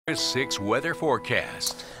6 weather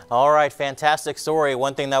forecast. All right, fantastic story.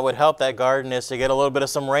 One thing that would help that garden is to get a little bit of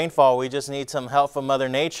some rainfall. We just need some help from Mother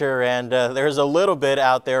Nature, and there's a little bit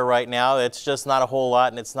out there right now. It's just not a whole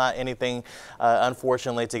lot, and it's not anything,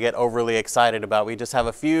 unfortunately, to get overly excited about. We just have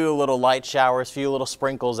a few little light showers, few little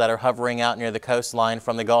sprinkles that are hovering out near the coastline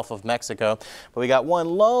from the Gulf of Mexico. But we got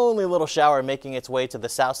one lonely little shower making its way to the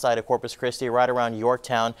south side of Corpus Christi, right around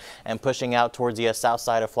Yorktown, and pushing out towards the south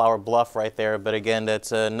side of Flower Bluff right there. But again,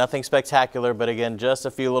 that's nothing spectacular, but again, just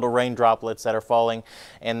a few little rain droplets that are falling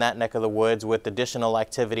in that neck of the woods with additional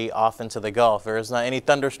activity off into the Gulf. There is not any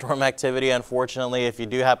thunderstorm activity, unfortunately. If you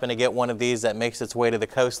do happen to get one of these that makes its way to the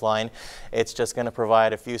coastline, it's just going to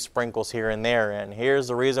provide a few sprinkles here and there. And here's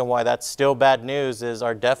the reason why that's still bad news is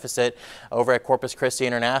our deficit over at Corpus Christi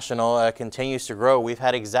International continues to grow. We've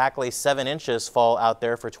had exactly 7 inches fall out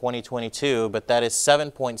there for 2022, but that is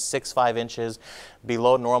 7.65 inches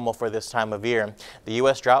below normal for this time of year. The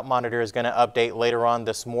U.S. Drought Monitor is going to update later on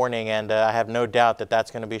this morning, and I have no doubt that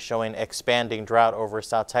that's going to be showing expanding drought over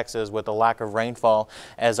South Texas with a lack of rainfall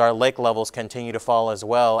as our lake levels continue to fall as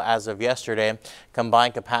well. As of yesterday,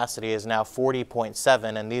 combined capacity is now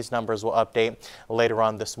 40.7, and these numbers will update later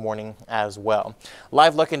on this morning as well.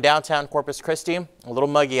 Live look in downtown Corpus Christi, a little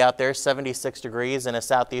muggy out there, 76 degrees and a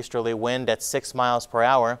southeasterly wind at 6 miles per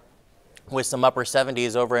hour. With some upper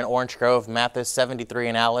 70s over in Orange Grove, Mathis, 73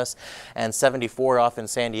 in Alice, and 74 off in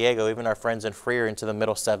San Diego. Even our friends in Freer into the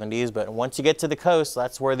middle 70s. But once you get to the coast,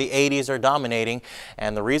 that's where the 80s are dominating.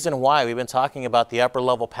 And the reason why, we've been talking about the upper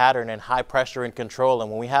level pattern and high pressure in control. And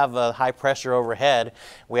when we have a high pressure overhead,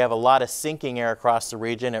 we have a lot of sinking air across the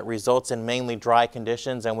region. It results in mainly dry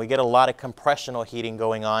conditions, and we get a lot of compressional heating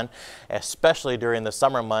going on, especially during the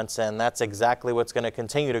summer months. And that's exactly what's going to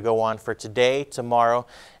continue to go on for today, tomorrow,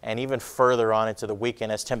 and even further on into the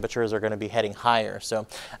weekend as temperatures are going to be heading higher. So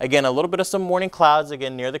again, a little bit of some morning clouds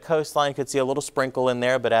again near the coastline. You could see a little sprinkle in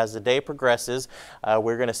there, but as the day progresses,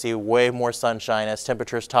 we're going to see way more sunshine as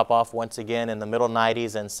temperatures top off once again in the middle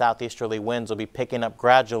 90s, and southeasterly winds will be picking up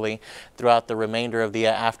gradually throughout the remainder of the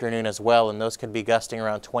afternoon as well, and those could be gusting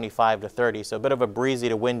around 25 to 30. So a bit of a breezy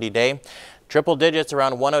to windy day. Triple digits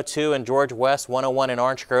around 102 in George West, 101 in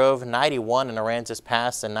Orange Grove, 91 in Aransas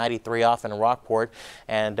Pass, and 93 off in Rockport.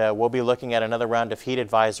 And we'll be looking at another round of heat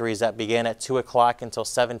advisories that begin at 2 o'clock until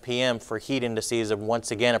 7 p.m. for heat indices of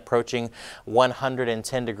once again approaching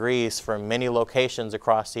 110 degrees for many locations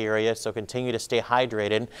across the area. So continue to stay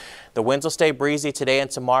hydrated. The winds will stay breezy today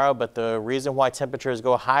and tomorrow, but the reason why temperatures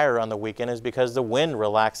go higher on the weekend is because the wind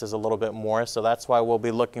relaxes a little bit more. So that's why we'll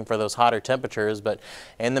be looking for those hotter temperatures. But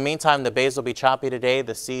in the meantime, the bays will be choppy today.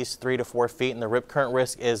 The sea's 3 to 4 feet, and the rip current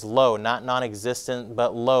risk is low, not non-existent,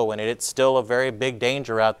 but low, and it's still a very big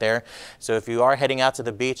danger out there. So if you are heading out to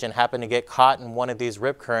the beach and happen to get caught in one of these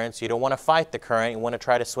rip currents, you don't want to fight the current. You want to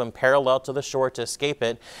try to swim parallel to the shore to escape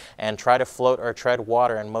it and try to float or tread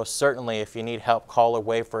water. And most certainly, if you need help, call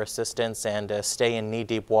away for assistance and stay in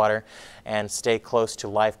knee-deep water and stay close to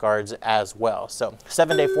lifeguards as well. So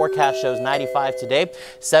 7-day forecast shows 95 today,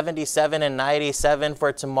 77 and 97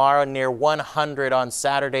 for tomorrow, near 100 on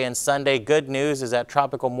Saturday and Sunday. Good news is that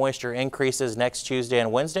tropical moisture increases next Tuesday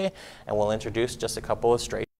and Wednesday, and we'll introduce just a couple of straight